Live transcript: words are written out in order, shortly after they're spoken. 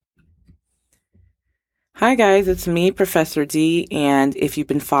Hi guys, it's me, Professor D, and if you've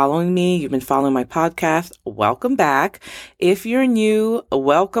been following me, you've been following my podcast, welcome back. If you're new,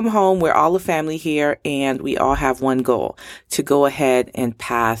 welcome home. We're all a family here, and we all have one goal, to go ahead and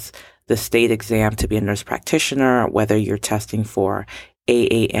pass the state exam to be a nurse practitioner, whether you're testing for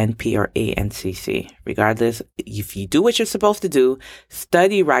AANP or ANCC. Regardless, if you do what you're supposed to do,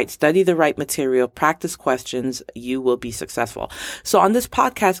 study right, study the right material, practice questions, you will be successful. So on this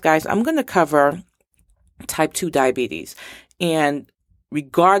podcast, guys, I'm going to cover type 2 diabetes. And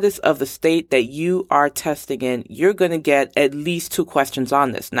regardless of the state that you are testing in, you're going to get at least 2 questions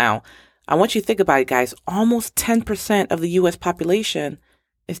on this. Now, I want you to think about it, guys. Almost 10% of the U.S. population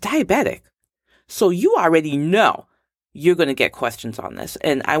is diabetic. So you already know you're going to get questions on this.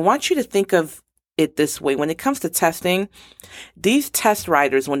 And I want you to think of it this way. When it comes to testing, these test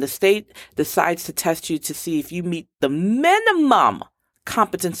writers, when the state decides to test you to see if you meet the minimum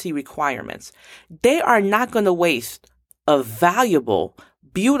competency requirements, they are not going to waste a valuable,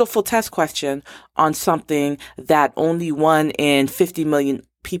 beautiful test question on something that only 1 in 50 million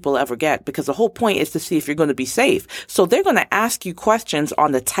people ever get, because the whole point is to see if you're going to be safe. So they're going to ask you questions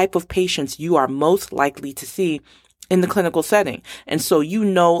on the type of patients you are most likely to see in the clinical setting. And so you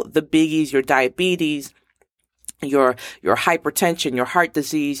know the biggies, your diabetes, your hypertension, your heart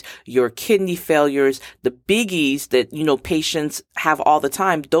disease, your kidney failures, the biggies that, patients have all the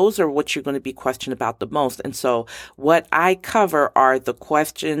time. Those are what you're going to be questioned about the most. And so what I cover are the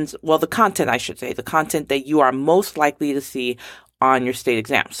questions, the content, I should say, the content that you are most likely to see on your state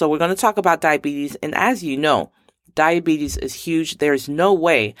exam. So we're going to talk about diabetes. And as you know, diabetes is huge. There's no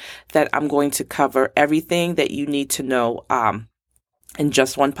way that I'm going to cover everything that you need to know, in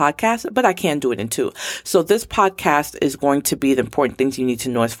just one podcast, but I can do it in 2. So this podcast is going to be the important things you need to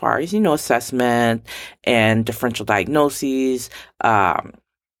know as far as, assessment and differential diagnoses,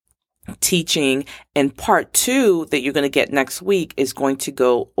 teaching. And part 2 that you're going to get next week is going to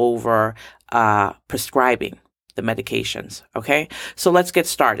go over prescribing the medications. Okay. So let's get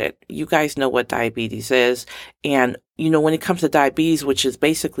started. You guys know what diabetes is. And, when it comes to diabetes, which is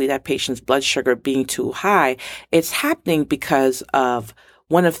basically that patient's blood sugar being too high, it's happening because of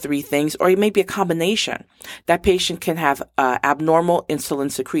one of 3 things, or it may be a combination. That patient can have abnormal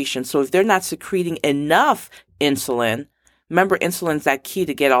insulin secretion. So if they're not secreting enough insulin, remember, insulin's that key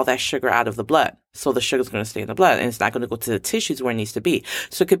to get all that sugar out of the blood. So the sugar's going to stay in the blood and it's not going to go to the tissues where it needs to be.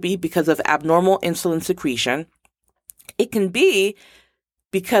 So it could be because of abnormal insulin secretion. It can be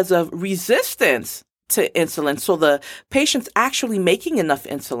because of resistance to insulin. So the patient's actually making enough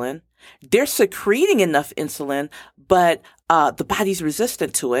insulin. They're secreting enough insulin, but the body's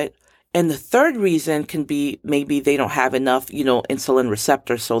resistant to it. And the third reason can be maybe they don't have enough, insulin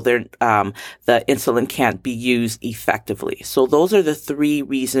receptors, so the insulin can't be used effectively. So those are the 3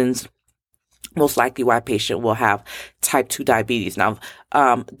 reasons most likely why a patient will have type 2 diabetes. Now,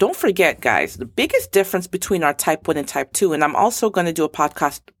 don't forget, guys, the biggest difference between our type 1 and type 2, and I'm also going to do a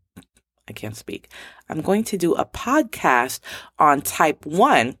podcast. I can't speak. I'm going to do a podcast on type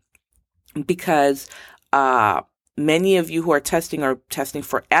 1 because many of you who are testing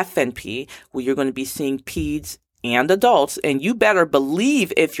for FNP, where you're going to be seeing peds and adults. And you better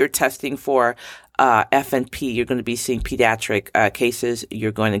believe if you're testing for FNP, you're going to be seeing pediatric cases.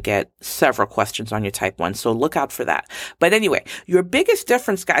 You're going to get several questions on your type 1. So look out for that. But anyway, your biggest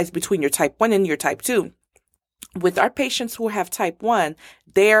difference, guys, between your type 1 and your type 2, with our patients who have type 1,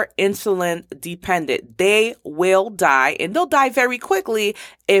 they're insulin dependent. They will die, and they'll die very quickly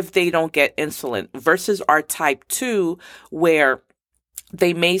if they don't get insulin, versus our type 2, where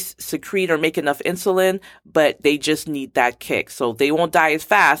they may secrete or make enough insulin, but they just need that kick. So they won't die as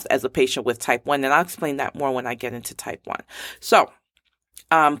fast as a patient with type 1. And I'll explain that more when I get into type 1. So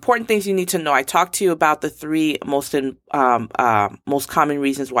important things you need to know. I talked to you about the 3 most common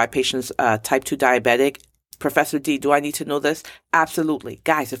reasons why patients type 2 diabetic. Professor D, do I need to know this? Absolutely.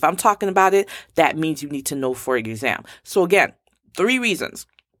 Guys, if I'm talking about it, that means you need to know for your exam. So again, 3 reasons.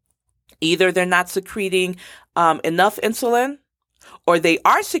 Either they're not secreting enough insulin, or they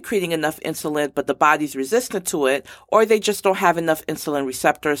are secreting enough insulin, but the body's resistant to it, or they just don't have enough insulin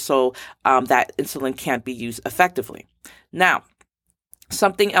receptors, so that insulin can't be used effectively. Now,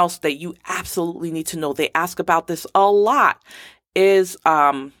 something else that you absolutely need to know, they ask about this a lot, is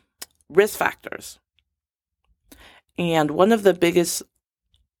risk factors. And one of the biggest,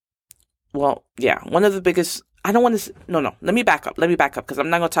 let me back up because I'm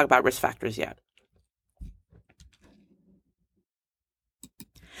not going to talk about risk factors yet.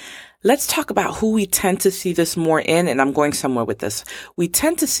 Let's talk about who we tend to see this more in, and I'm going somewhere with this. We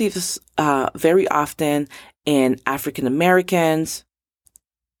tend to see this very often in African Americans,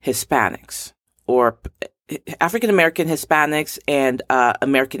 Hispanics, or African American, Hispanics, and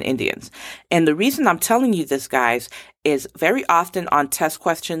American Indians. And the reason I'm telling you this, guys, is very often on test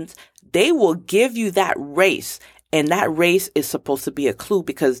questions, they will give you that race. And that race is supposed to be a clue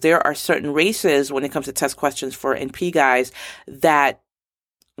because there are certain races when it comes to test questions for NP guys that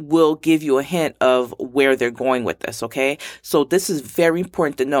will give you a hint of where they're going with this, okay? So this is very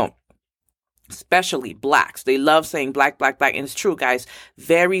important to know, especially blacks. They love saying black, black, black, and it's true, guys.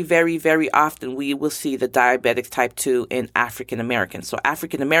 Very, very, very often we will see the diabetics type 2 in African Americans. So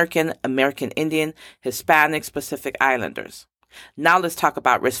African American, American Indian, Hispanic, Pacific Islanders. Now let's talk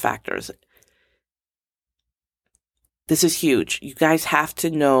about risk factors. This is huge. You guys have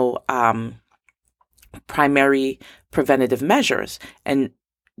to know primary preventative measures. And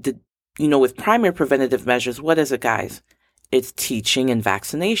with primary preventative measures, what is it, guys? It's teaching and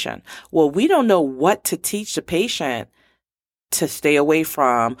vaccination. Well, we don't know what to teach the patient to stay away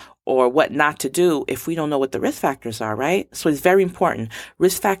from or what not to do if we don't know what the risk factors are, right? So it's very important.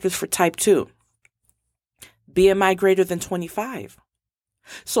 Risk factors for type 2. BMI greater than 25.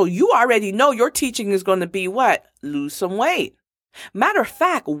 So you already know your teaching is going to be what? Lose some weight. Matter of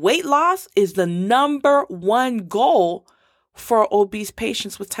fact, weight loss is the number one goal for obese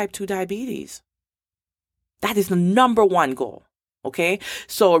patients with type 2 diabetes. That is the number one goal. Okay.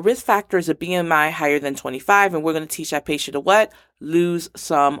 So a risk factor is a BMI higher than 25. And we're going to teach that patient to what? Lose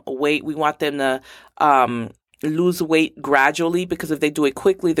some weight. We want them to lose weight gradually, because if they do it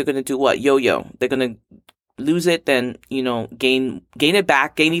quickly, they're going to do what? Yo-yo. They're going to lose it, then, gain it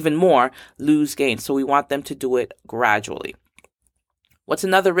back, gain even more, lose, gain. So we want them to do it gradually. What's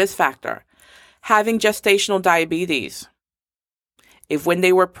another risk factor? Having gestational diabetes. If when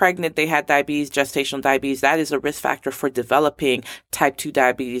they were pregnant, they had diabetes, gestational diabetes, that is a risk factor for developing type 2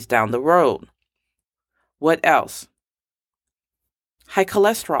 diabetes down the road. What else? High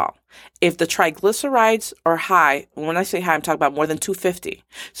cholesterol. If the triglycerides are high, when I say high, I'm talking about more than 250.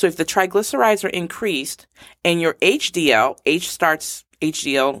 So if the triglycerides are increased and your HDL,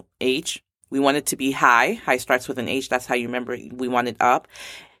 we want it to be high. High starts with an H. That's how you remember we want it up.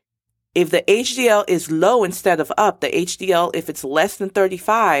 If the HDL is low instead of up, the HDL, if it's less than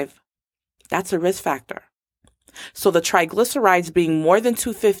 35, that's a risk factor. So the triglycerides being more than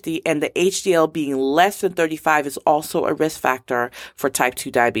 250 and the HDL being less than 35 is also a risk factor for type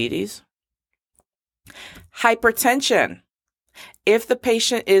 2 diabetes. Hypertension. If the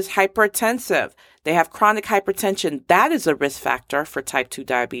patient is hypertensive, they have chronic hypertension, that is a risk factor for type 2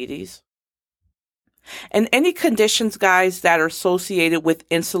 diabetes. And any conditions, guys, that are associated with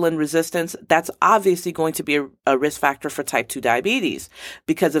insulin resistance, that's obviously going to be a risk factor for type 2 diabetes.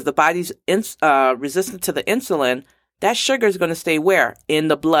 Because if the body's resistant to the insulin, that sugar is going to stay where? In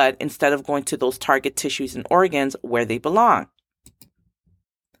the blood, instead of going to those target tissues and organs where they belong.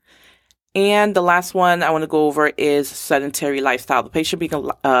 And the last one I want to go over is sedentary lifestyle. The patient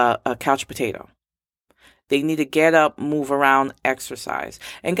being a couch potato. They need to get up, move around, exercise.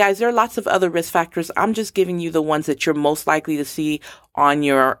 And guys, there are lots of other risk factors. I'm just giving you the ones that you're most likely to see on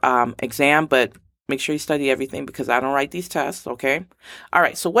your exam, but make sure you study everything because I don't write these tests, okay? All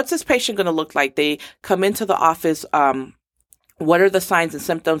right, so what's this patient going to look like? They come into the office. What are the signs and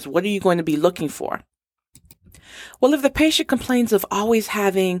symptoms? What are you going to be looking for? Well, if the patient complains of always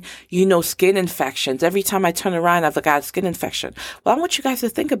having, skin infections, every time I turn around, I've got a skin infection. Well, I want you guys to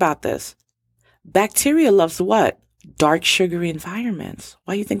think about this. Bacteria loves what? Dark, sugary environments.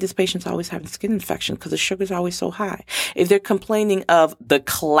 Why do you think this patient's always having skin infection? Because the sugar's always so high. If they're complaining of the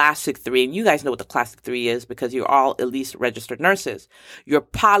classic 3, and you guys know what the classic 3 is because you're all at least registered nurses, your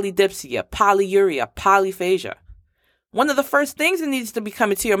polydipsia, polyuria, polyphagia. One of the first things that needs to be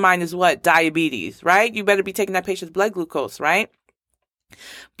coming to your mind is what? Diabetes, right? You better be taking that patient's blood glucose, right?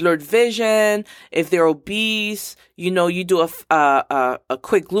 Blurred vision. If they're obese, you do a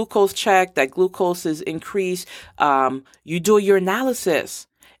quick glucose check. That glucose is increased. You do a urinalysis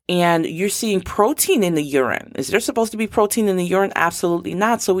and you're seeing protein in the urine. Is there supposed to be protein in the urine? Absolutely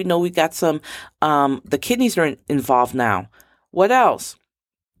not. So we know we got some, the kidneys are involved now. What else?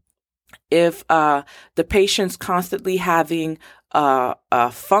 If the patient's constantly having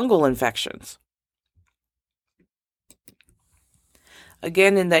fungal infections.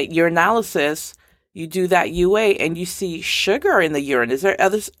 Again, in that urinalysis, you do that UA and you see sugar in the urine. Is there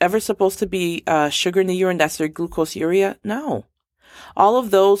ever supposed to be sugar in the urine? That's their glucosuria? No. All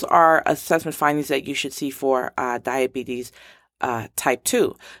of those are assessment findings that you should see for diabetes type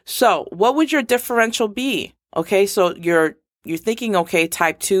 2. So what would your differential be? Okay, so you're thinking, okay,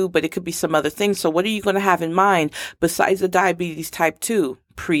 type 2, but it could be some other things. So what are you going to have in mind besides the diabetes type 2?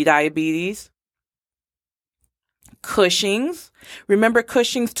 Pre-diabetes, Cushing's. Remember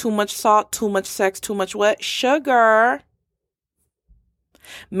Cushing's, too much salt, too much sex, too much what? Sugar.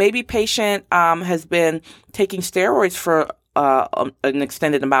 Maybe patient has been taking steroids for an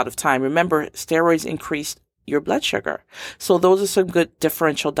extended amount of time. Remember, steroids increase your blood sugar. So those are some good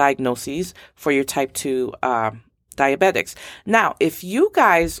differential diagnoses for your type 2 diabetics. Now, if you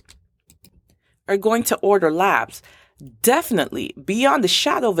guys are going to order labs, definitely, beyond the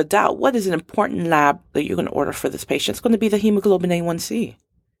shadow of a doubt, what is an important lab that you're going to order for this patient? It's going to be the hemoglobin A1C,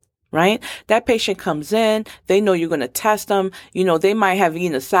 right? That patient comes in, they know you're going to test them. You know, they might have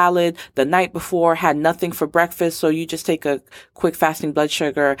eaten a salad the night before, had nothing for breakfast, so you just take a quick fasting blood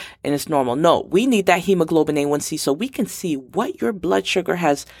sugar and it's normal. No, we need that hemoglobin A1C so we can see what your blood sugar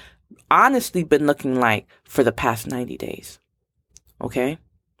has honestly been looking like for the past 90 days. Okay?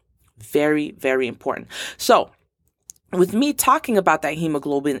 Very, very important. So, with me talking about that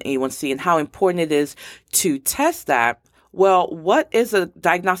hemoglobin A1C and how important it is to test that, well, what is a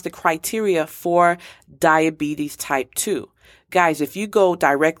diagnostic criteria for diabetes type 2? Guys, if you go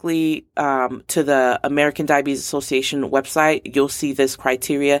directly to the American Diabetes Association website, you'll see this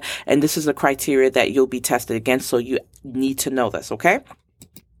criteria, and this is a criteria that you'll be tested against, so you need to know this, okay?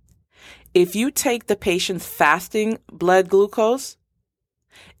 If you take the patient's fasting blood glucose,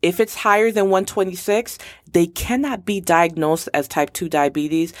 if it's higher than 126, they cannot be diagnosed as type 2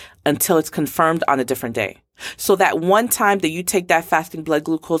 diabetes until it's confirmed on a different day. So that one time that you take that fasting blood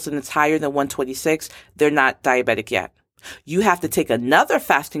glucose and it's higher than 126, they're not diabetic yet. You have to take another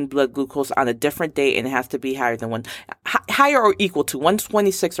fasting blood glucose on a different day, and it has to be higher than higher or equal to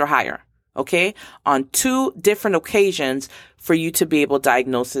 126 or higher. Okay? On 2 different occasions for you to be able to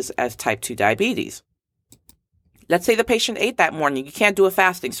diagnose this as type 2 diabetes. Let's say the patient ate that morning. You can't do a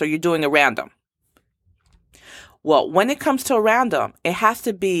fasting, so you're doing a random. Well, when it comes to a random, it has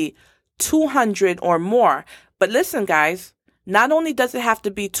to be 200 or more. But listen, guys, not only does it have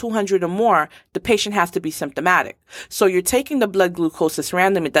to be 200 or more, the patient has to be symptomatic. So you're taking the blood glucose, it's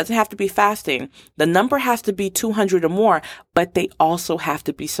random. It doesn't have to be fasting. The number has to be 200 or more, but they also have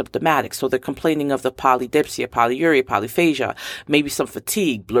to be symptomatic. So they're complaining of the polydipsia, polyuria, polyphagia, maybe some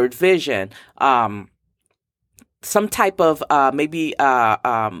fatigue, blurred vision, some type of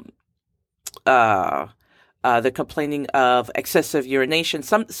they're complaining of excessive urination,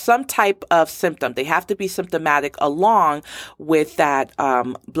 some type of symptom. They have to be symptomatic along with that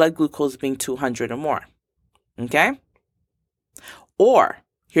blood glucose being 200 or more. Okay? Or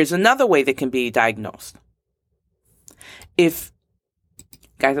here's another way they can be diagnosed. Guys,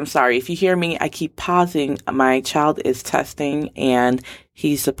 I'm sorry. If you hear me, I keep pausing. My child is testing and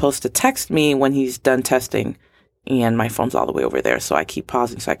he's supposed to text me when he's done testing. And my phone's all the way over there, so I keep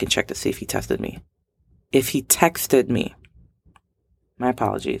pausing so I can check to see if he tested me. If he texted me. My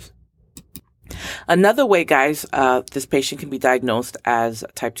apologies. Another way, guys, this patient can be diagnosed as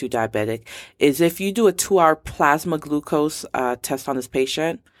type 2 diabetic is if you do a 2-hour plasma glucose test on this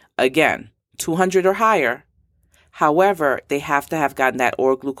patient. Again, 200 or higher. However, they have to have gotten that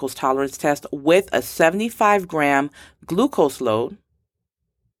oral glucose tolerance test with a 75-gram glucose load,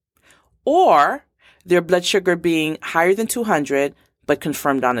 or their blood sugar being higher than 200, but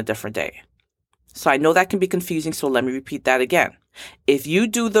confirmed on a different day. So I know that can be confusing, so let me repeat that again. If you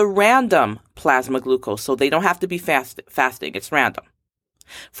do the random plasma glucose, so they don't have to be fasting, it's random.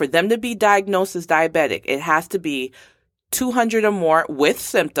 For them to be diagnosed as diabetic, it has to be 200 or more with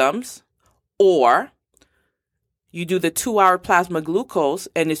symptoms, or you do the 2-hour plasma glucose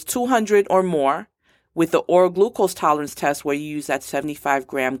and it's 200 or more with the oral glucose tolerance test where you use that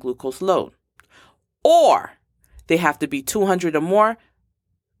 75-gram glucose load. Or they have to be 200 or more,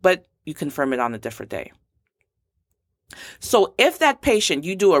 but you confirm it on a different day. So if that patient,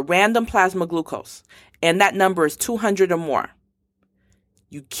 you do a random plasma glucose and that number is 200 or more,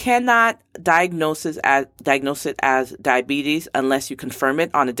 you cannot diagnose it as diabetes unless you confirm it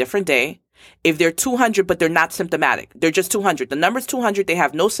on a different day. If they're 200, but they're not symptomatic, they're just 200. The number's 200, they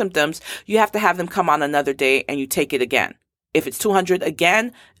have no symptoms. You have to have them come on another day and you take it again. If it's 200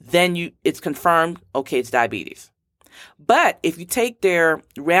 again, then it's confirmed, okay, it's diabetes. But if you take their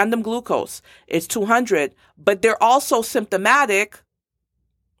random glucose, it's 200, but they're also symptomatic,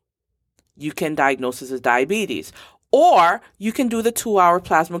 you can diagnose this as diabetes. Or you can do the 2-hour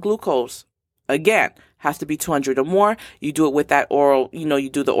plasma glucose. Again, has to be 200 or more. You do it with that oral, you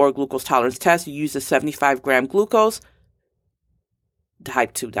do the oral glucose tolerance test. You use the 75-gram glucose,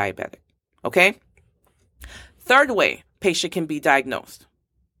 type 2 diabetic. Okay? Third way patient can be diagnosed.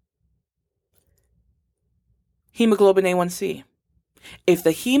 Hemoglobin A1C. If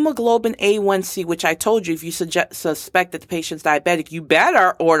the hemoglobin A1C, which I told you, if you suspect that the patient's diabetic, you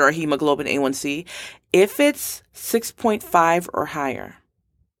better order a hemoglobin A1C if it's 6.5 or higher.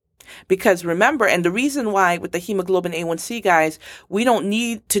 Because remember, and the reason why with the hemoglobin A1C, guys, we don't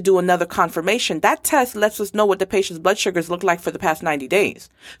need to do another confirmation. That test lets us know what the patient's blood sugars look like for the past 90 days.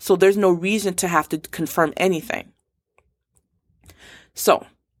 So there's no reason to have to confirm anything. So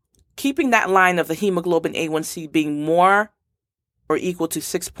keeping that line of the hemoglobin A1C being more or equal to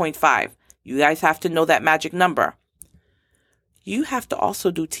 6.5, you guys have to know that magic number. You have to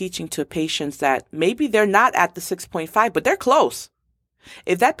also do teaching to patients that maybe they're not at the 6.5, but they're close.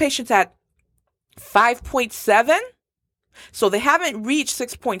 If that patient's at 5.7, so they haven't reached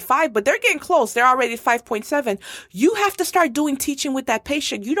 6.5, but they're getting close. They're already at 5.7. You have to start doing teaching with that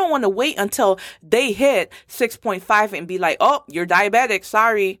patient. You don't want to wait until they hit 6.5 and be like, oh, you're diabetic.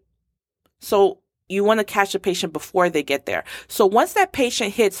 Sorry. So you want to catch the patient before they get there. So once that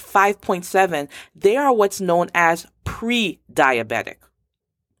patient hits 5.7, they are what's known as pre-diabetic.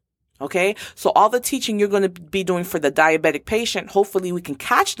 Okay, so all the teaching you're going to be doing for the diabetic patient, hopefully we can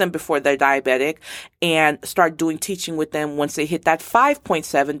catch them before they're diabetic and start doing teaching with them once they hit that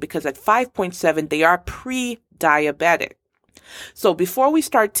 5.7, because at 5.7, they are pre-diabetic. So before we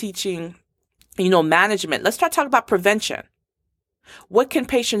start teaching, management, let's start talking about prevention. What can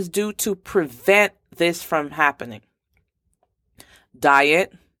patients do to prevent this from happening?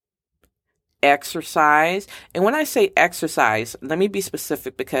 Diet, exercise. And when I say exercise, let me be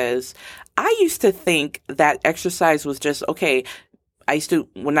specific, because I used to think that exercise was just, okay, I used to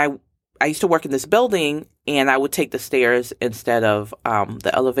work in this building and I would take the stairs instead of the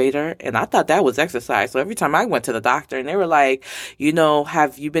elevator. And I thought that was exercise. So every time I went to the doctor and they were like,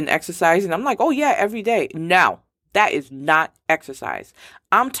 have you been exercising? I'm like, oh yeah, every day. No, that is not exercise.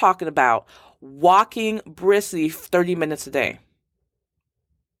 I'm talking about walking briskly 30 minutes a day.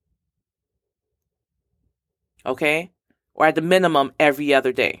 Okay? Or at the minimum, every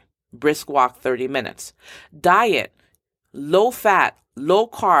other day. Brisk walk 30 minutes. Diet, low fat, low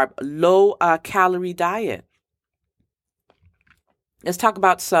carb, low calorie diet. Let's talk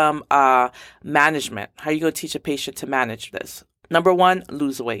about some management. How are you going to teach a patient to manage this? Number 1,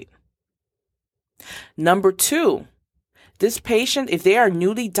 lose weight. Number 2, this patient, if they are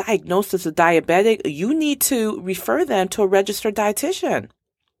newly diagnosed as a diabetic, you need to refer them to a registered dietitian.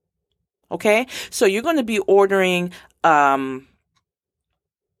 Okay, so you're going to be ordering, let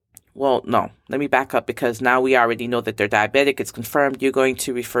me back up, because now we already know that they're diabetic. It's confirmed. You're going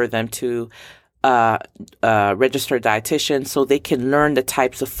to refer them to a registered dietitian so they can learn the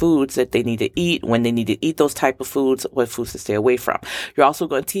types of foods that they need to eat, when they need to eat those type of foods, what foods to stay away from. You're also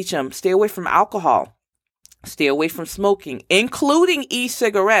going to teach them, stay away from alcohol. Stay away from smoking, including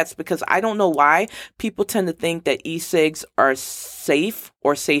e-cigarettes, because I don't know why people tend to think that e-cigs are safe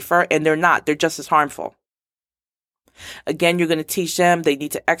or safer, and they're not. They're just as harmful. Again, you're going to teach them they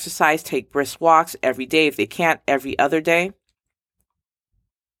need to exercise, take brisk walks every day. If they can't, every other day.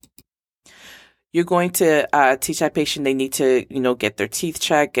 You're going to teach that patient they need to, get their teeth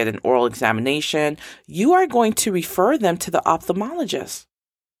checked, get an oral examination. You are going to refer them to the ophthalmologist.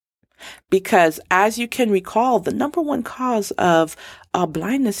 Because as you can recall, the number 1 cause of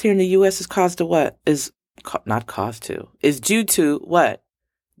blindness here in the U.S. is due to what?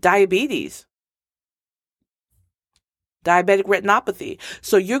 Diabetes. Diabetic retinopathy.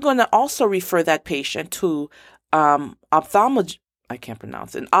 So you're going to also refer that patient to an ophthalmologist.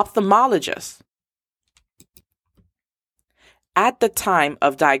 At the time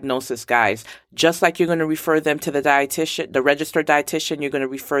of diagnosis, guys, just like you're going to refer them to the dietitian, the registered dietitian, you're going to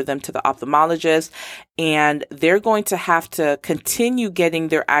refer them to the ophthalmologist, and they're going to have to continue getting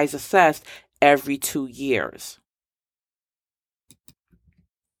their eyes assessed every 2 years.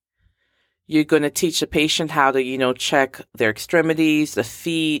 You're going to teach a patient how to, check their extremities, the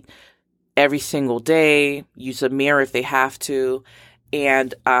feet, every single day, use a mirror if they have to.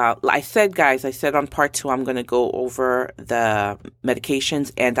 And I said on part 2, I'm going to go over the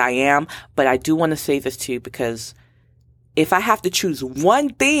medications, and I am. But I do want to say this to you, because if I have to choose one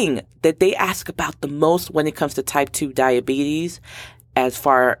thing that they ask about the most when it comes to type 2 diabetes, as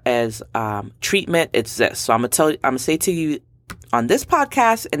far as treatment, it's this. So I'm going to say to you on this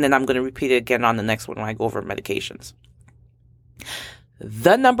podcast, and then I'm going to repeat it again on the next one when I go over medications.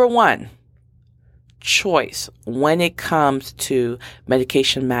 The number 1 choice when it comes to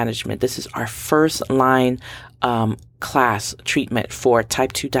medication management, this is our first line class treatment for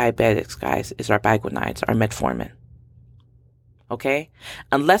type 2 diabetics, guys, is our Baguanides, our metformin. Okay?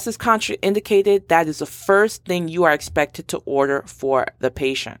 Unless it's contraindicated, that is the first thing you are expected to order for the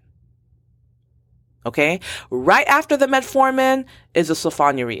patient. Okay. Right after the metformin is the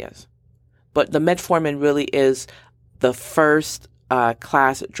sulfonylureas. But the metformin really is the first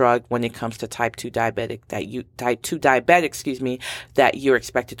class drug when it comes to type 2 diabetic that you're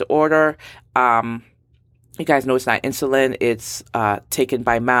expected to order. You guys know it's not insulin. It's taken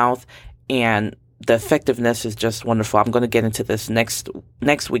by mouth, and the effectiveness is just wonderful. I'm going to get into this next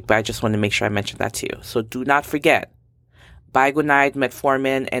week, but I just want to make sure I mention that to you. So do not forget Bigonide,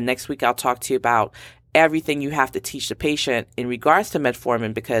 metformin, and next week I'll talk to you about everything you have to teach the patient in regards to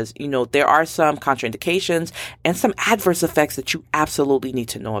metformin, because, you know, there are some contraindications and some adverse effects that you absolutely need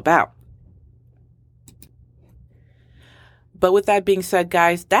to know about. But with that being said,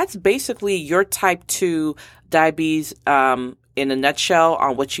 guys, that's basically your type 2 diabetes in a nutshell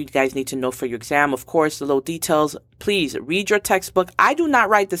on what you guys need to know for your exam. Of course, the little details, please read your textbook. I do not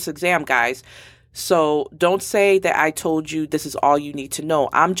write this exam, guys. So don't say that I told you this is all you need to know.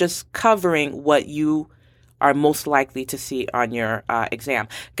 I'm just covering what you are most likely to see on your exam.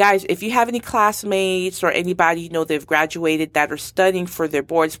 Guys, if you have any classmates or anybody you know they've graduated that are studying for their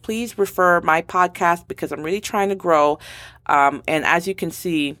boards, please refer my podcast because I'm really trying to grow. And as you can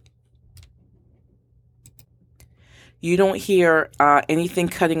see, you don't hear anything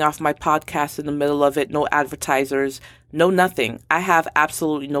cutting off my podcast in the middle of it. No advertisers, no nothing. I have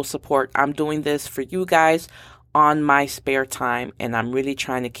absolutely no support. I'm doing this for you guys on my spare time, and I'm really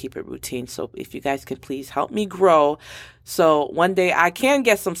trying to keep it routine. So if you guys can please help me grow, so one day I can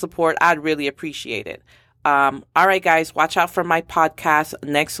get some support, I'd really appreciate it. All right, guys, watch out for my podcast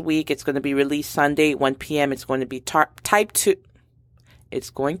next week. It's going to be released Sunday, 1 p.m. It's going to be type 2. It's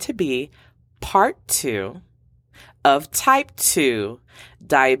going to be part 2 of type 2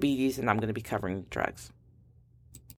 diabetes, and I'm going to be covering drugs.